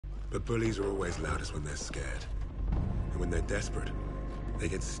But bullies are always loudest when they're scared. And when they're desperate, they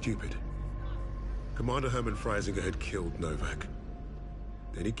get stupid. Commander Hermann Freisinger had killed Novak.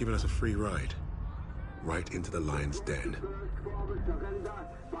 Then he'd given us a free ride. Right into the lion's den.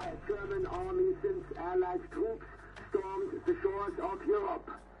 By a German army since Allied troops stormed the shores of Europe.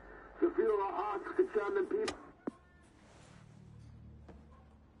 The Führer asked the German people...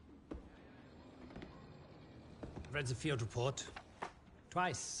 I've read the field report.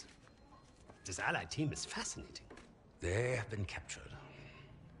 Twice. This Allied team is fascinating. They have been captured.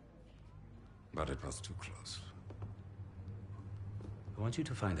 But it was too close. I want you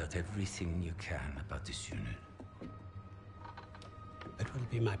to find out everything you can about this unit. It will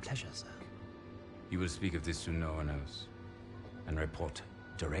be my pleasure, sir. You will speak of this to no one else. And report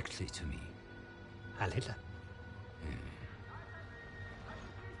directly to me. Heil Hitler.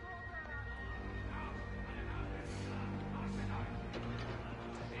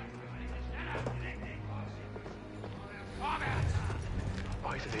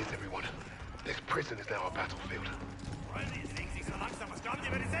 Right it is, everyone. This prison is now a battlefield.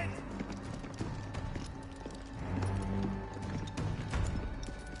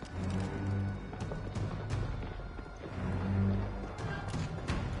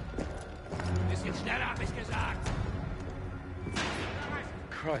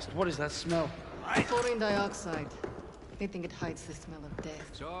 Christ, what is that smell? Chlorine dioxide. They think it hides the smell of death.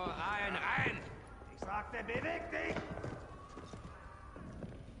 So, ein! Ich sagte, beweg dich!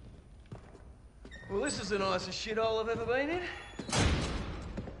 Well, this is the nicest shithole I've ever been in.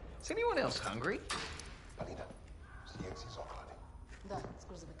 Is anyone else hungry? Alina, silenci Socrate. Da,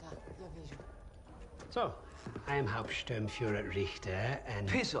 scusa, я вижу. So, I am Hauptsturmführer Richter, and...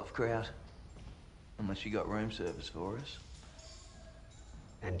 Piss off, crowd. Unless you got room service for us.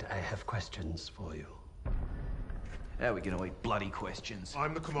 And I have questions for you. How are we gonna eat bloody questions?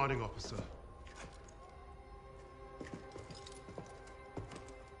 I'm the commanding officer.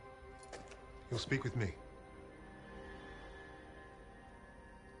 You'll speak with me.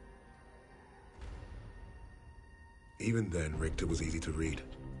 Even then, Richter was easy to read.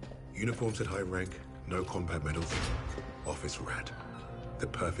 Uniform said high rank, no combat medals. Office rat. The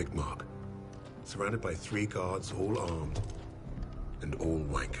perfect mark. Surrounded by 3 guards, all armed. And all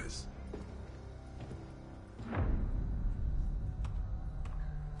wankers.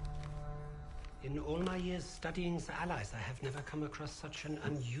 In all my years studying the Allies, I have never come across such an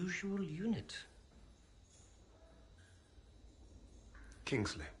unusual unit.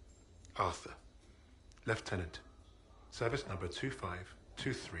 Kingsley. Arthur. Lieutenant. Service number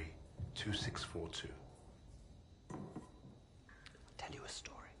 25232642. Tell you a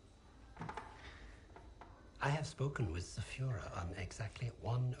story. I have spoken with the Führer on exactly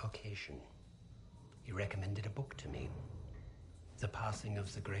one occasion. He recommended a book to me. The Passing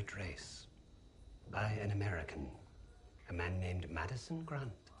of the Great Race. By an American. A man named Madison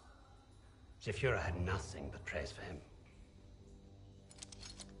Grant. The Führer had nothing but praise for him.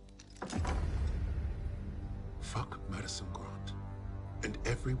 Fuck Madison Grant. And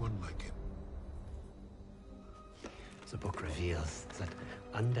everyone like him. The book reveals that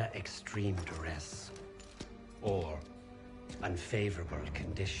under extreme duress or unfavorable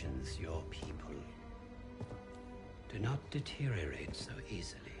conditions, your people do not deteriorate so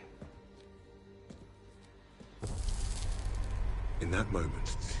easily. In that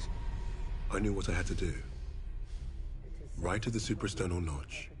moment, I knew what I had to do. Right at the suprasternal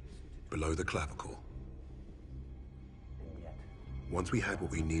notch, below the clavicle. Once we had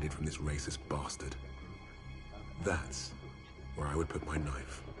what we needed from this racist bastard, that's where I would put my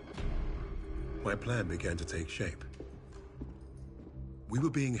knife. My plan began to take shape. We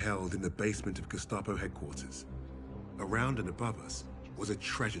were being held in the basement of Gestapo headquarters. Around and above us was a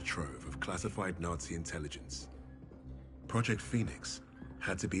treasure trove of classified Nazi intelligence. Project Phoenix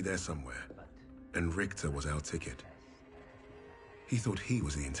had to be there somewhere, and Richter was our ticket. He thought he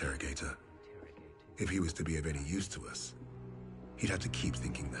was the interrogator. If he was to be of any use to us, he'd have to keep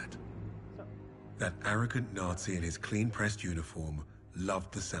thinking that. That arrogant Nazi in his clean-pressed uniform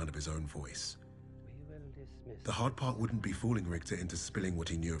loved the sound of his own voice. The hard part wouldn't be fooling Richter into spilling what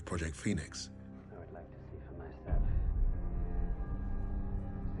he knew of Project Phoenix. I would like to see for myself.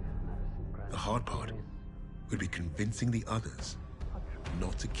 The hard part would be convincing the others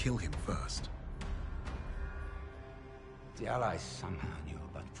not to kill him first. The Allies somehow knew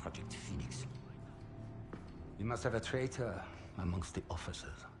about Project Phoenix. We must have a traitor amongst the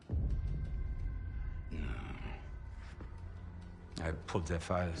officers. No. I pulled their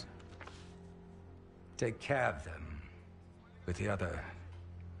files. Take care of them with the other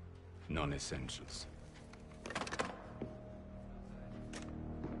non-essentials.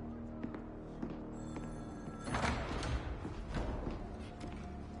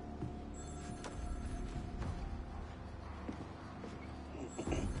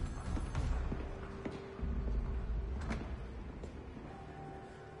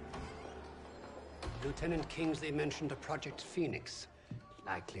 Lieutenant Kingsley mentioned a Project Phoenix.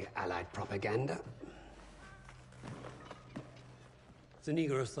 Likely Allied propaganda. The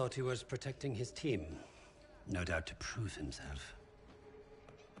Negro thought he was protecting his team. No doubt to prove himself.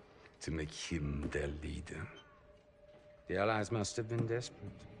 To make him their leader. The Allies must have been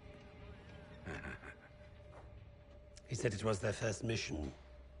desperate. He said it was their first mission.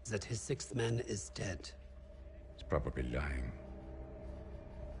 That his sixth man is dead. He's probably lying.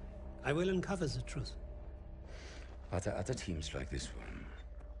 I will uncover the truth. But there are other teams like this one.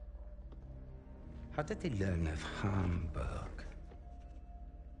 How did they learn of Hamburg?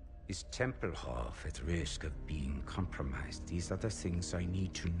 Is Tempelhof at risk of being compromised? These are the things I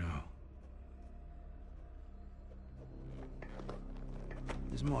need to know.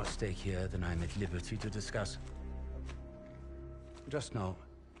 There's more at stake here than I'm at liberty to discuss. Just know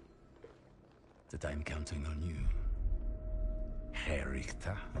that I'm counting on you, Herr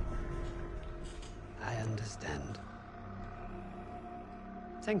Richter. I understand.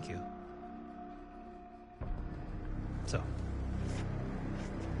 Thank you. So.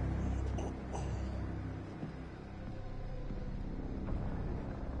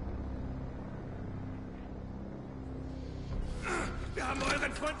 Wir haben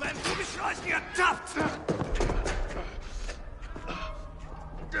euren Freund beim Kugelschleusen ertappt!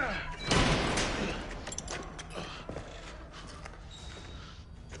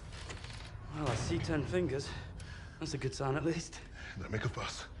 Well, I see 10 fingers. That's a good sign, at least. Don't make a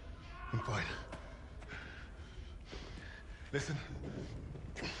fuss. I'm fine. Listen.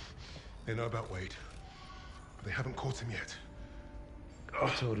 They know about Wade. But they haven't caught him yet. You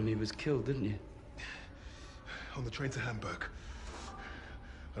told him he was killed, didn't you? On the train to Hamburg.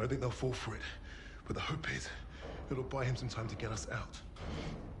 I don't think they'll fall for it. But the hope is, it'll buy him some time to get us out.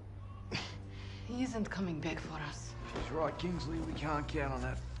 He isn't coming back for us. He's right, Kingsley. We can't count on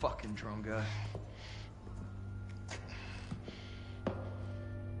that fucking drongo.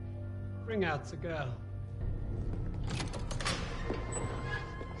 Bring out the girl.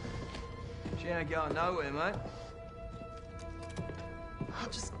 She ain't going nowhere, mate. Oh,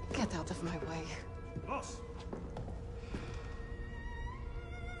 just get out of my way. Boss!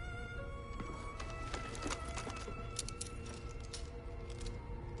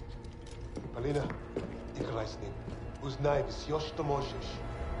 Alina, играй с ним. Узнай все, что можешь.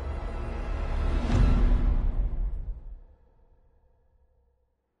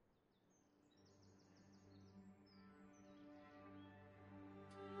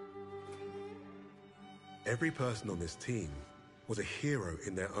 Every person on this team was a hero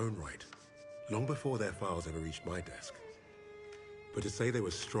in their own right, long before their files ever reached my desk. But to say they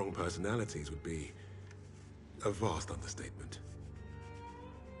were strong personalities would be a vast understatement.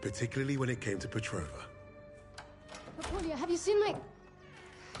 Particularly when it came to Petrova. Napoleon, have you seen my...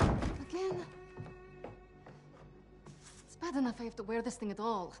 Again? It's bad enough I have to wear this thing at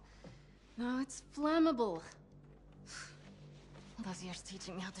all. Now it's flammable. All those years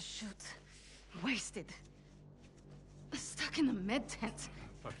teaching me how to shoot. Wasted. Stuck in a med tent.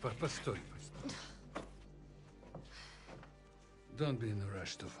 Постой. Don't be in a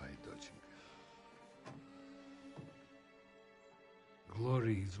rush to fight, доченька.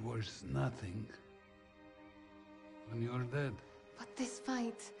 Glory is worth nothing when you're dead. But this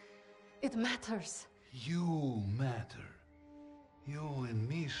fight, it matters. You matter. You and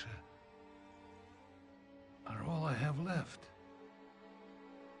Misha are all I have left.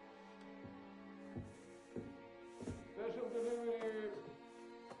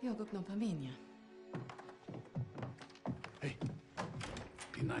 Jogok no pamięć. Hey,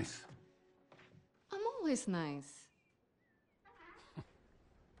 be nice. I'm always nice.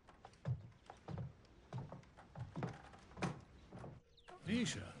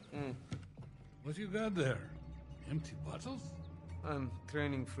 Misha, what you got there? Empty bottles? I'm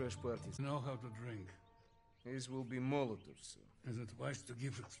training fresh parties. Know how to drink. These will be Molotovs, sir. Is it wise to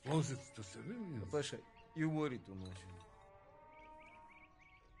give explosives to civilians? Pasha, you worry too much.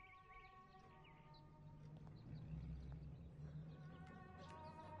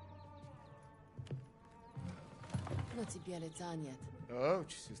 No тебе лица нет.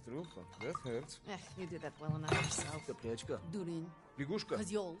 Ouch, сеструха, that hurts. You did that well enough yourself. Топлячка. Дурень. Лягушка.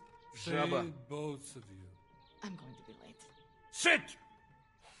 Козёл. Жаба. Say both of you. I'm going to be late. Sit!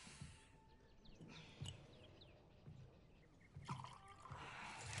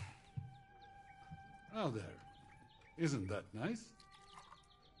 Now there. Isn't that nice?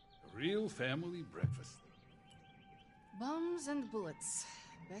 A real family breakfast. Bombs and bullets.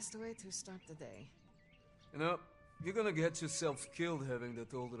 Best way to start the day. You know, you're gonna get yourself killed having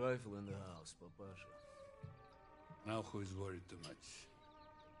that old rifle in the house, Papasha. Now who is worried too much?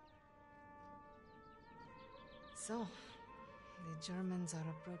 So, the Germans are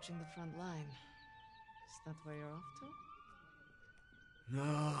approaching the front line. Is that where you're off to?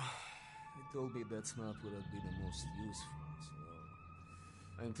 No, he told me that's not where I'd be the most useful,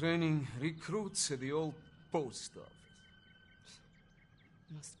 so... I'm training recruits at the old post office.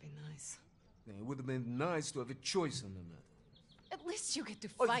 Must be nice. Yeah, it would have been nice to have a choice on the matter. At least you get to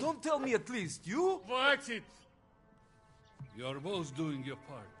Oh, fight. don't tell me at least, you? That's it! You're both doing your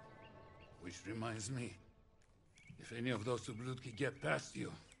part. Which reminds me, if any of those Ubludki get past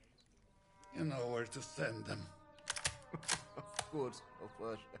you, you know where to send them. Of course,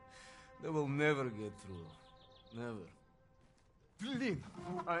 Pasha. They will never get through. Never. Lynn,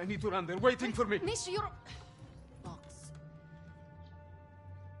 I need to run. They're waiting for me. Misha, you're... Box.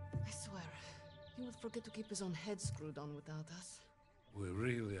 I swear, he would forget to keep his own head screwed on without us. We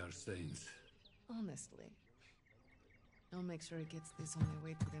really are saints. Honestly. I'll make sure he gets this on the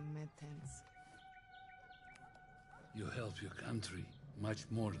way to the med tents. You help your country much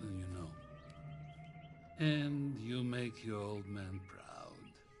more than you know. And you make your old man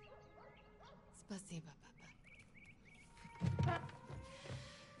proud. Spasiba, Papa.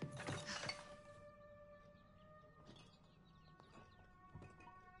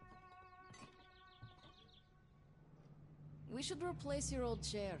 We should replace your old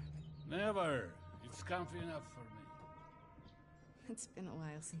chair. Never. It's comfy enough for me. It's been a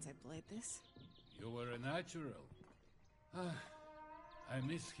while since I played this. You were a natural. I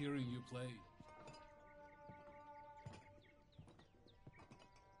miss hearing you play.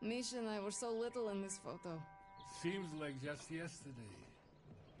 Misha and I were so little in this photo. Seems like just yesterday.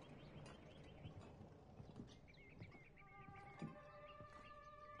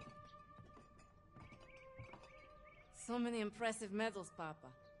 So many impressive medals, Papa.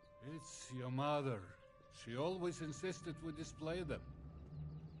 It's your mother. She always insisted we display them.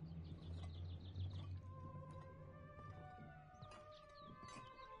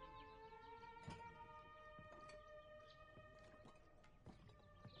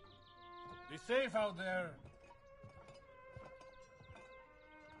 Be safe out there.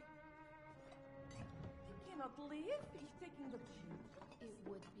 You cannot leave. He's taking the tube. It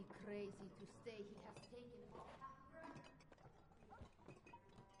would be crazy to stay. He has taken it.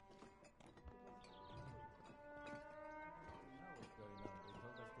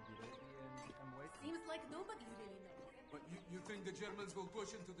 Seems like nobody really knows. But you think the Germans will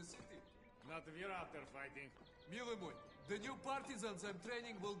push into the city? Not if you're out there fighting. Milomoy, the new partisans I'm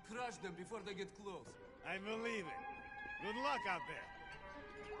training will crush them before they get close. I believe it. Good luck out there.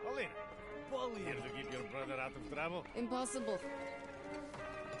 Paulina, here to keep your brother out of trouble? Impossible.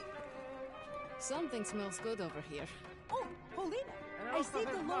 Something smells good over here. Oh, Paulina, I saved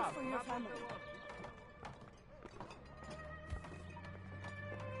a loaf for your family.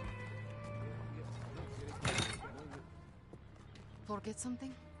 Forget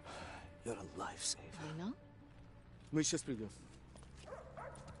something? You're a lifesaver. I know. Мы сейчас придем.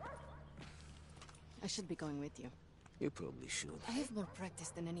 I should be going with you. You probably should. I have more practice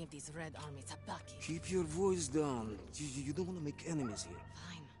than any of these Red Army Tabaki. Keep your voice down. You don't want to make enemies here.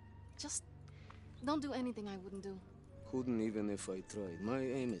 Fine. Just don't do anything I wouldn't do. Couldn't even if I tried. My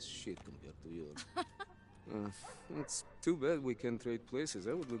aim is shit compared to yours. It's too bad we can't trade places.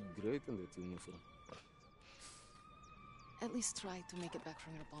 I would look great in that uniform. At least try to make it back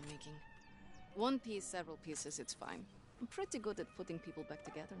from your bomb making. One piece, several pieces, it's fine. I'm pretty good at putting people back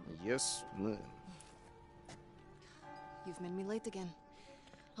together. Yes, ma'am. You've made me late again.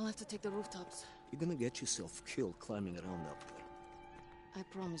 I'll have to take the rooftops. You're gonna get yourself killed climbing around up there. I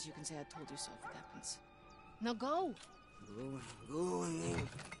promise you can say I told you so if it happens. Now go! Going.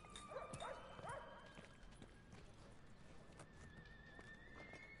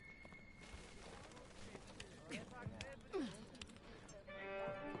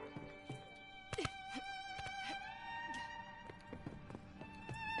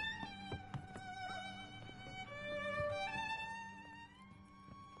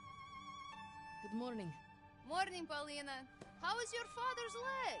 Good morning. Morning, Paulina. How is your father's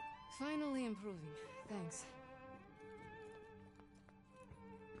leg? Finally improving. Thanks.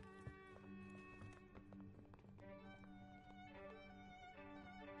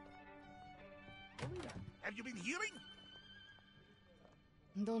 Have you been healing?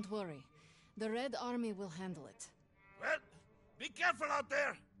 Don't worry. The Red Army will handle it. Well, be careful out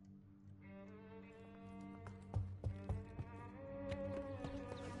there.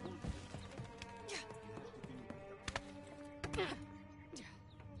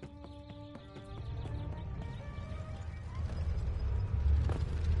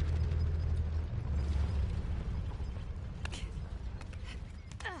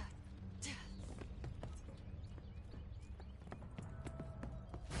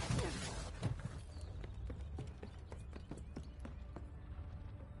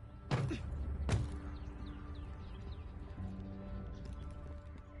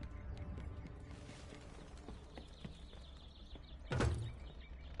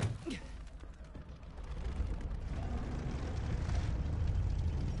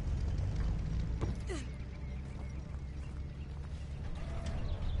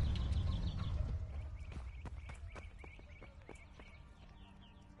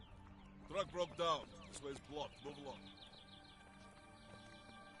 truck broke down. This way's blocked. Move along.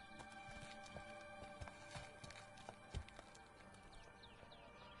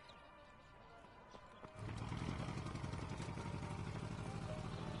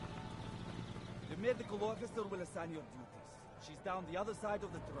 The medical officer will assign your duties. She's down the other side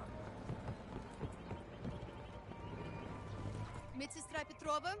of the truck. Medsister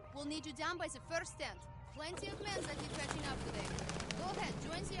Petrova, we'll need you down by the first stand. Plenty of men that need catching up today. Go ahead,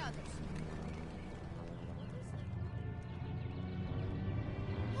 join the others.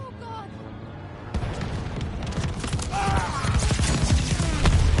 Oh, God!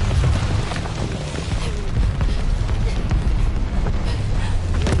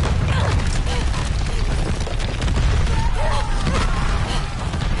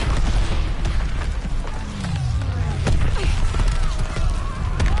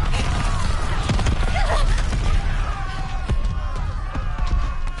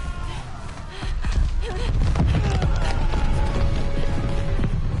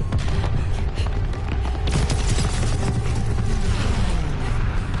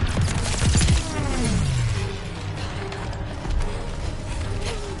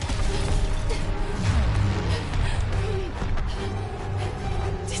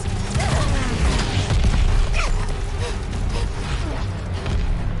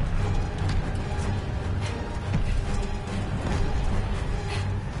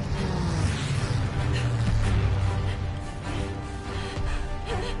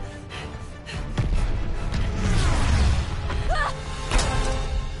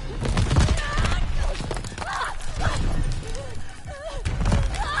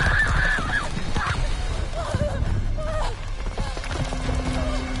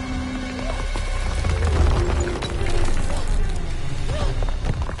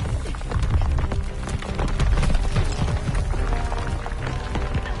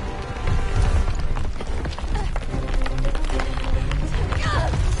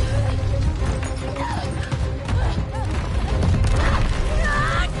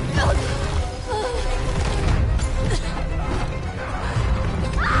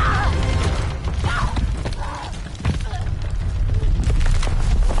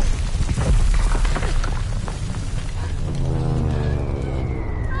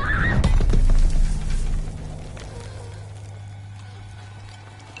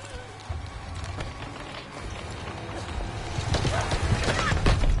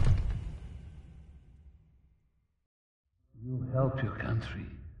 Help your country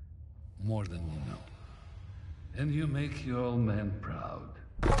more than you know. And you make your old man proud.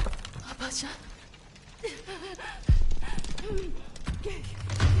 Pasha.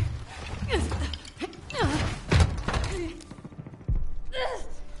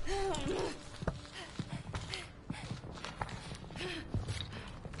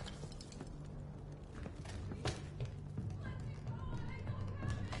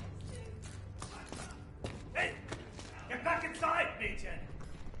 Hey! Get back inside, Mädchen!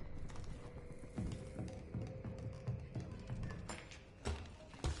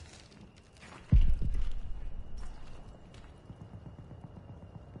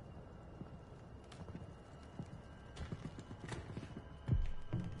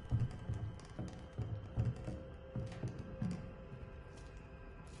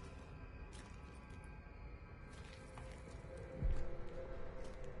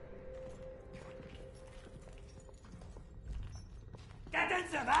 Get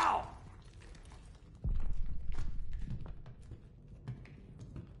in there now!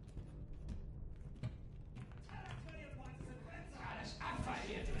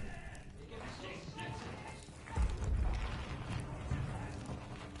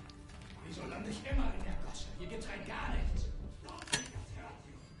 Wieso lande ich immer in der Gosse? Hier gibt's rein gar nichts.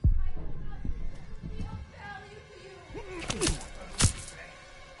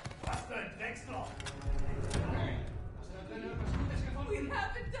 Was für ein Drecksloch! We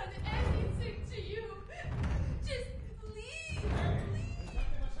haven't done anything to you. Just leave.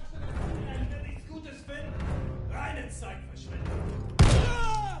 Wenn wir nichts Gutes finden, reine Zeitverschwendung.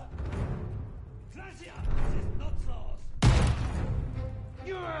 Knall sie ab, das ist nutzlos.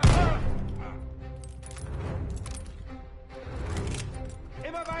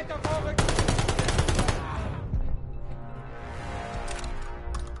 Immer weiter vorrücken!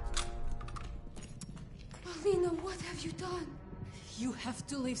 Alina, what have you done? You have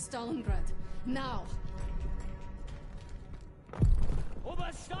to leave Stalingrad. Now!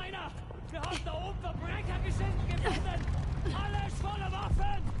 Oberst Steiner! Wir haben da oben Verbrechergeschichten gefunden! Alles voller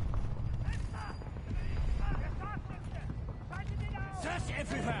Waffen! Search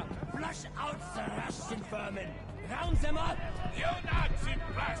everywhere! Flush out the Russian vermin! Round them up! You Nazi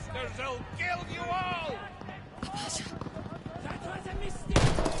bastards will kill you all! That was a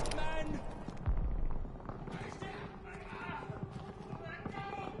mistake, man!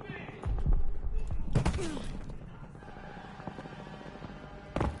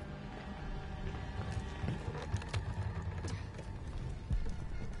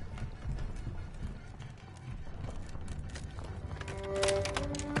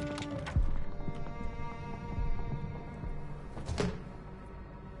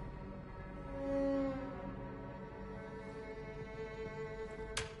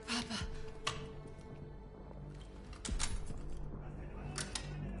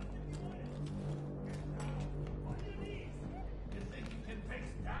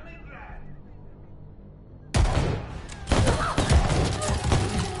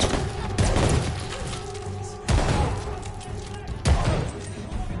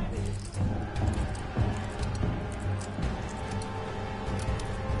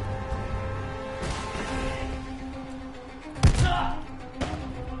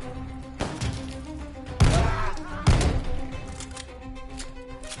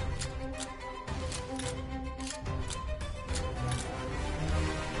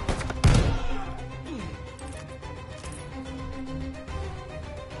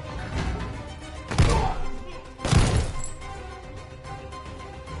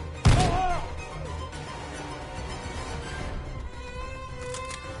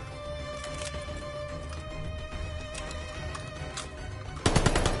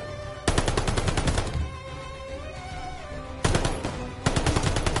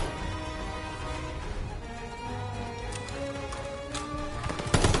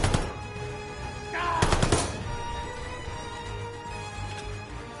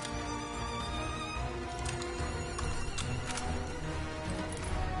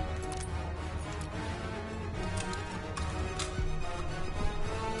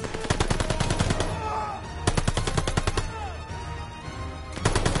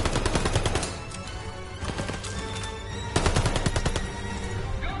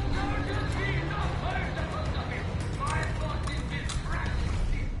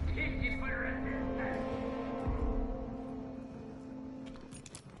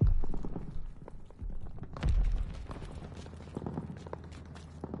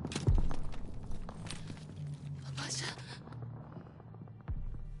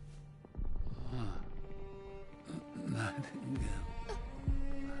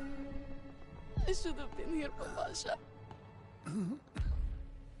 I should have been here, Papasha.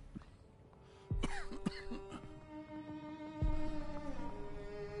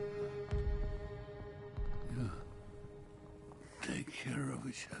 Yeah. Take care of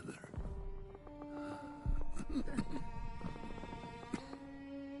each other.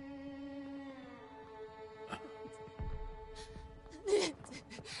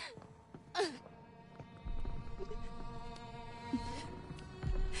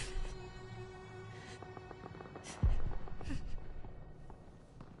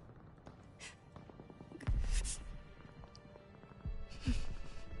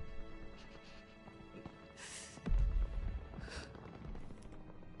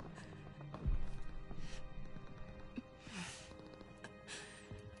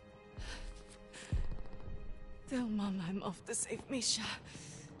 Tell Mom I'm off to save Misha.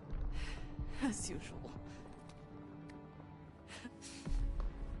 As usual.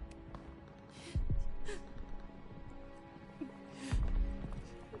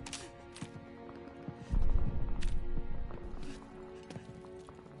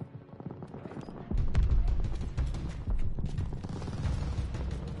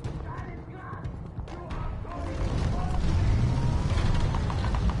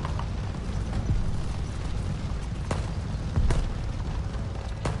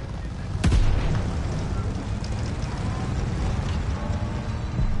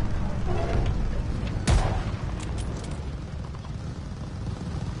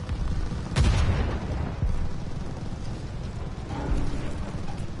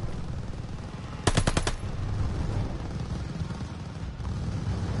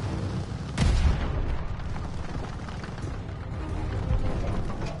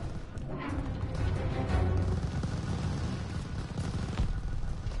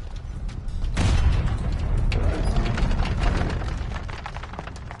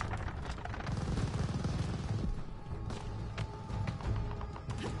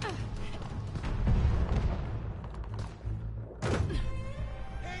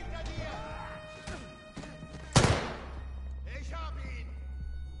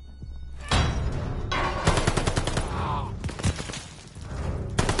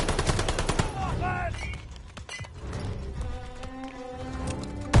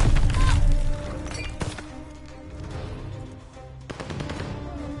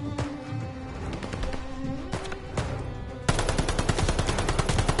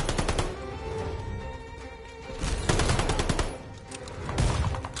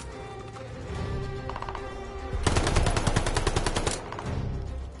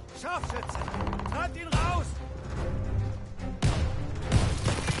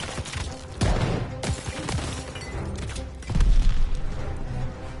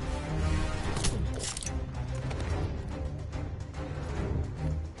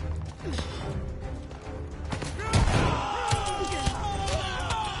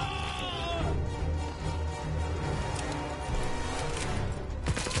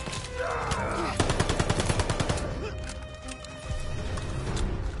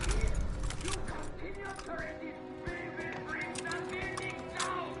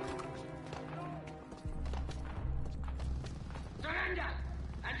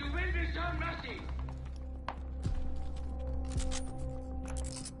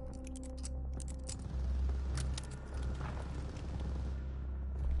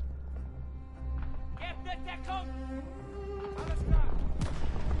 mit Deckung! Alles klar!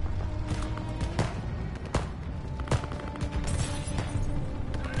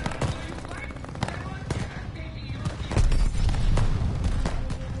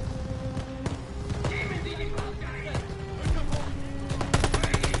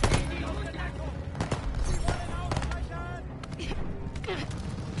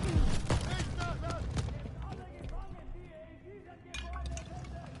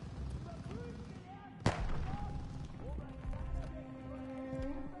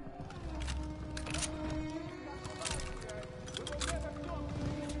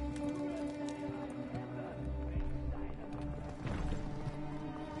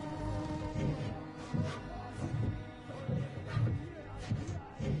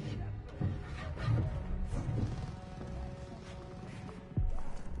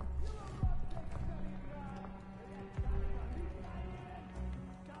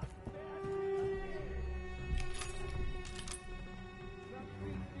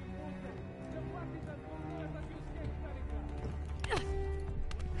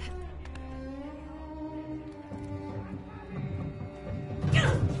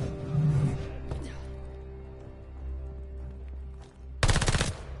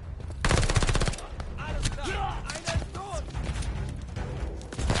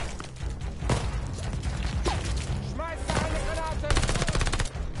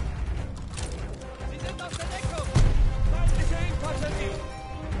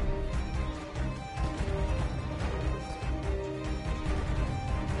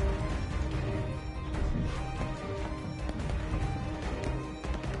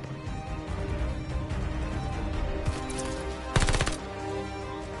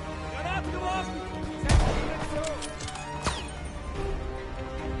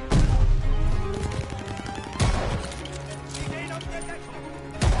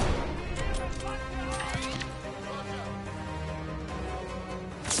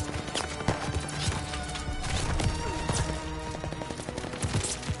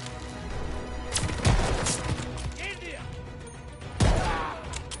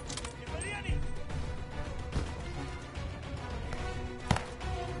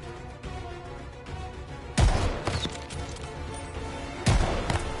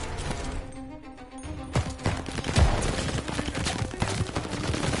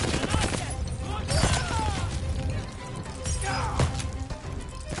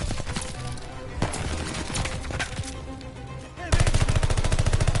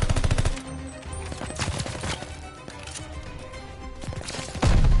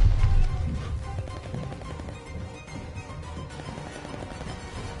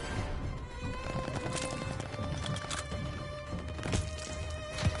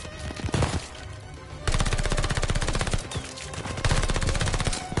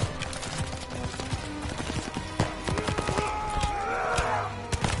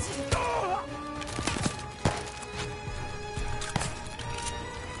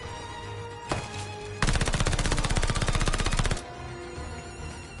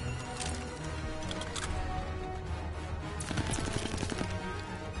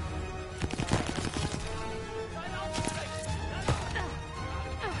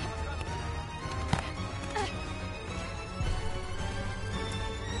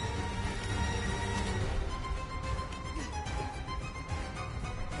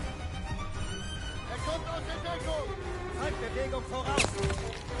 Bewegung voraus!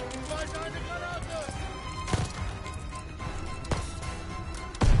 Weiter eine Granate!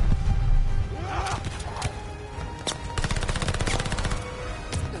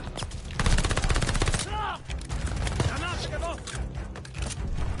 Granate geworfen!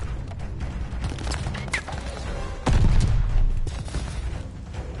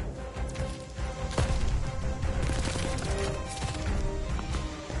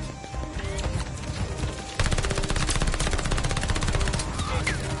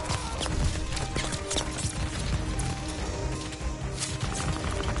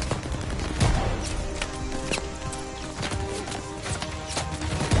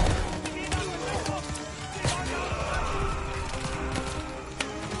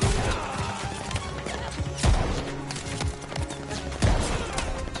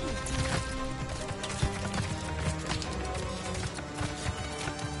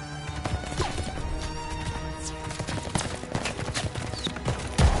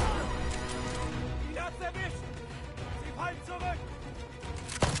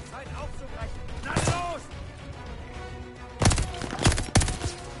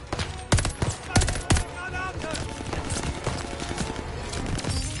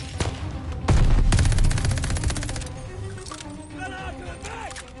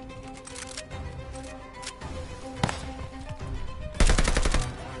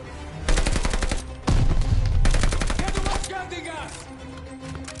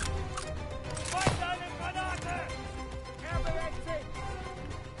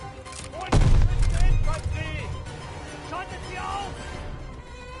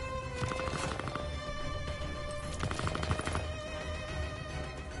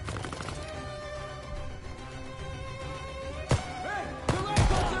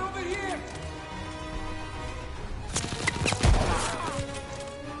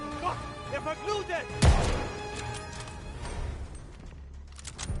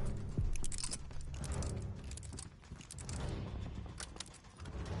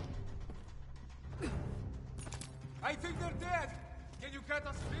 I think they're dead. Can you cut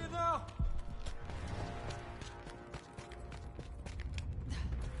us free now?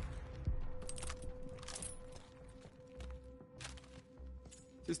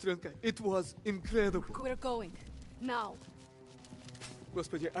 Sestrenka, it was incredible. We're going. Now.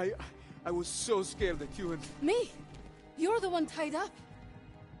 Господи, I was so scared that you and... Me? You're the one tied up.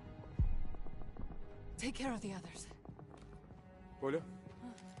 Take care of the others. Оля?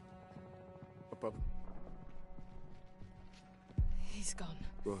 Papa? He's gone.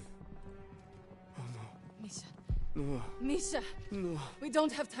 Gone. Oh no. Misha. No. Misha! No. We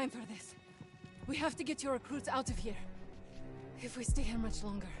don't have time for this. We have to get your recruits out of here. If we stay here much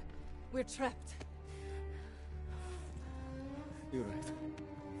longer, we're trapped. You're right.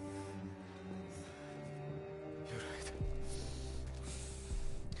 You're right.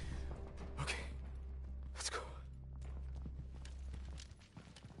 Okay. Let's go.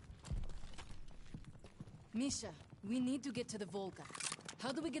 Misha, we need to get to the Volga.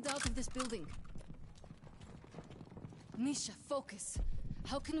 How do we get out of this building? Misha, focus.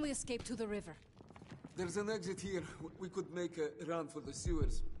 How can we escape to the river? There's an exit here. We could make a run for the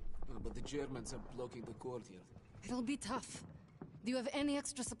sewers. But the Germans are blocking the courtyard. It'll be tough. Do you have any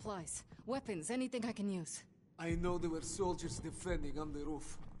extra supplies? Weapons, anything I can use? I know there were soldiers defending on the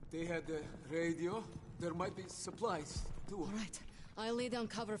roof. They had a radio. There might be supplies, too. All right. I'll lay down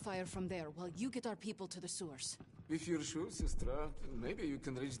cover fire from there while you get our people to the sewers. If you're sure, Sestra, maybe you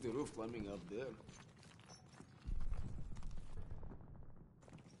can reach the roof climbing up there.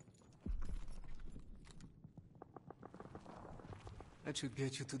 That should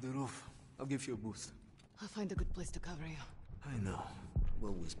get you to the roof. I'll give you a boost. I'll find a good place to cover you. I know.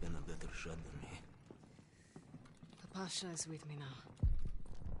 You've always been a better shot than me. The Pasha is with me now.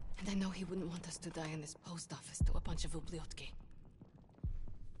 And I know he wouldn't want us to die in this post office to a bunch of ubliotki.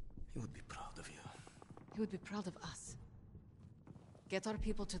 He would be proud of you. He would be proud of us. Get our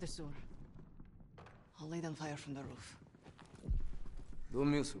people to the sewer. I'll lay down fire from the roof.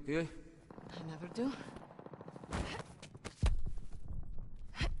 Don't miss, okay? I never do.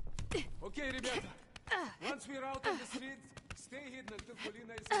 Okay, ребята. Once we're out on the street, stay hidden until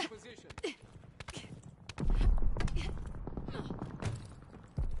Polina is in position.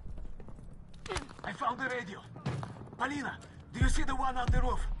 I found the radio. Polina, do you see the one on the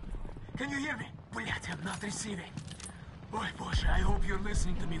roof? Can you hear me? Блять, I'm not receiving. Boy, Bosche, I hope you're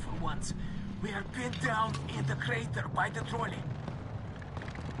listening to me for once. We are pinned down in the crater by the trolley.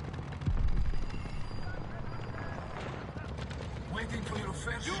 Waiting for your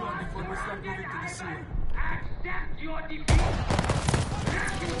first shot before we start moving to the sewer. Accept your defeat!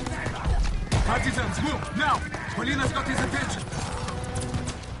 Partisans, move! Now! Polina's got his attention!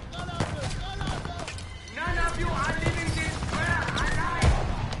 None of you are leaving this square alive!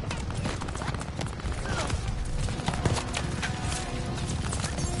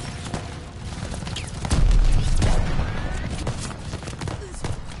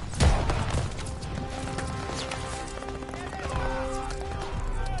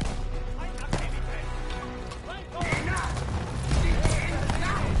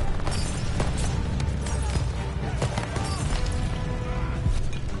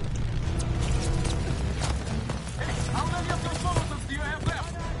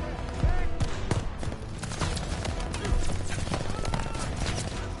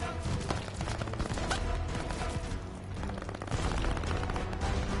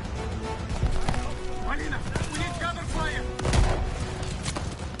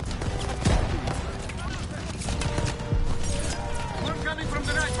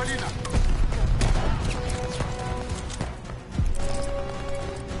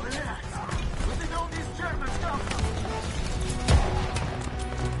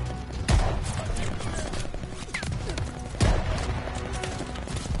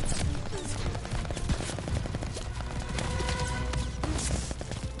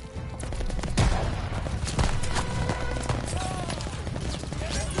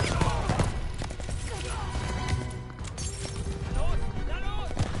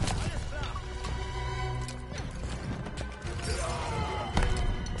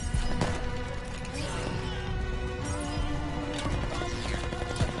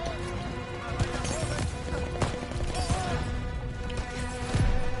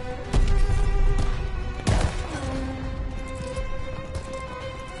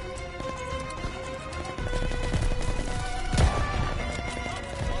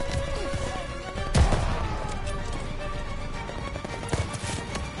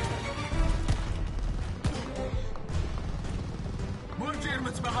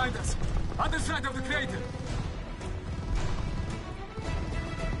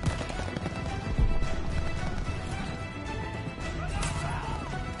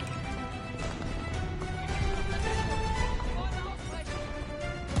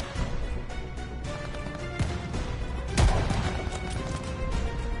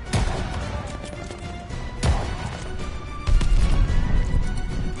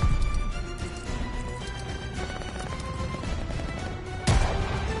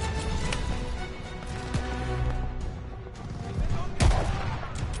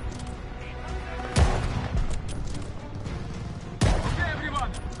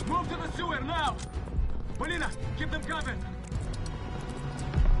 Keep them covered.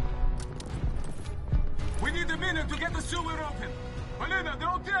 We need a minute to get the sewer open. Polina, the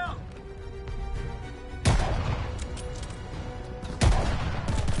hotel!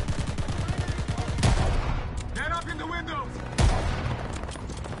 They're up in the windows!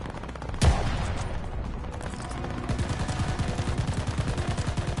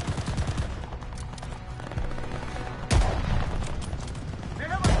 They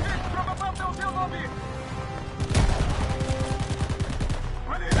have a stick from above the hotel lobby!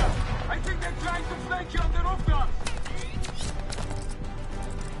 Polina, I think they're trying to flank you on the rooftop!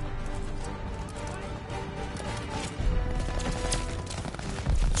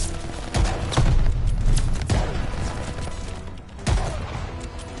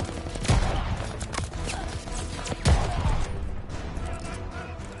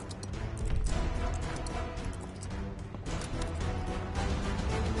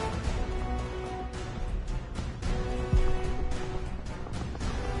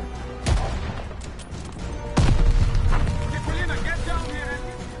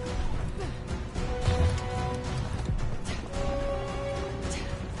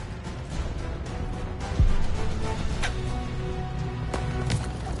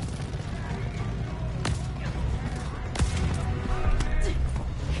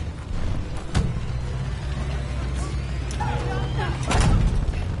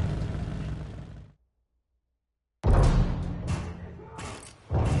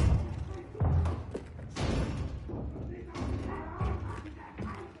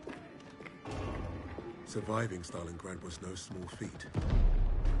 Surviving Stalingrad was no small feat.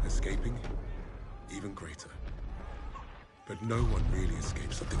 Escaping, even greater. But no one really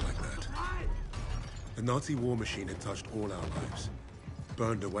escaped something like that. The Nazi war machine had touched all our lives,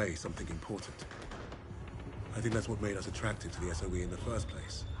 burned away something important. I think that's what made us attracted to the SOE in the first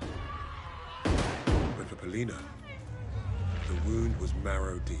place. But for Polina, the wound was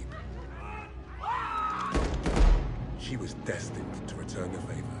marrow deep. She was destined to return the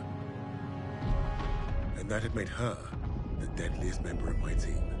favor. And that had made her the deadliest member of my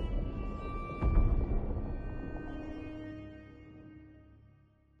team.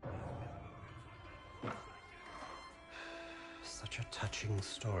 Such a touching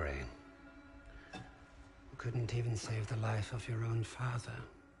story. You couldn't even save the life of your own father.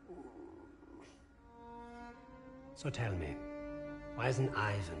 So tell me, why isn't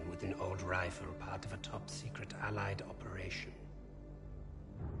Ivan with an old rifle part of a top-secret Allied operation?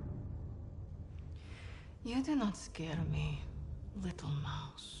 You do not scare me, little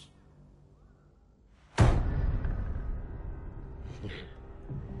mouse.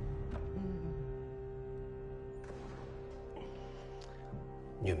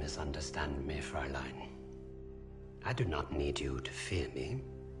 You misunderstand me, Fräulein. I do not need you to fear me.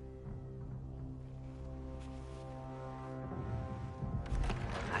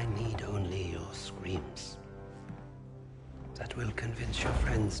 I need only your screams. That will convince your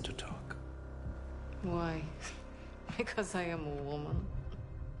friends to talk. Why? Because I am a woman.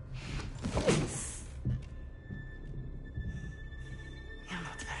 You're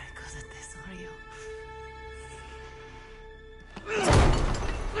not very good at this, are you?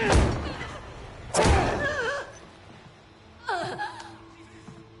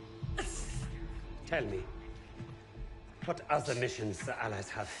 Tell me, what other missions the Allies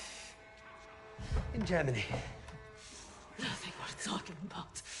have in Germany? Nothing worth talking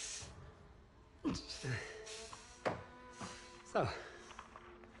about. So,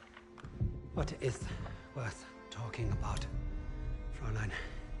 what is worth talking about, Fräulein?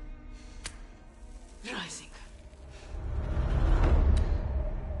 Rising.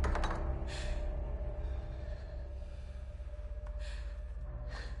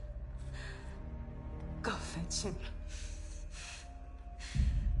 Go fetch him.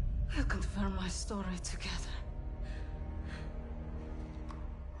 We'll confirm my story together.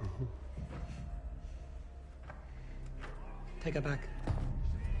 Take her back.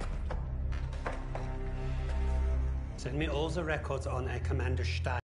 Send me all the records on a Commander Stein.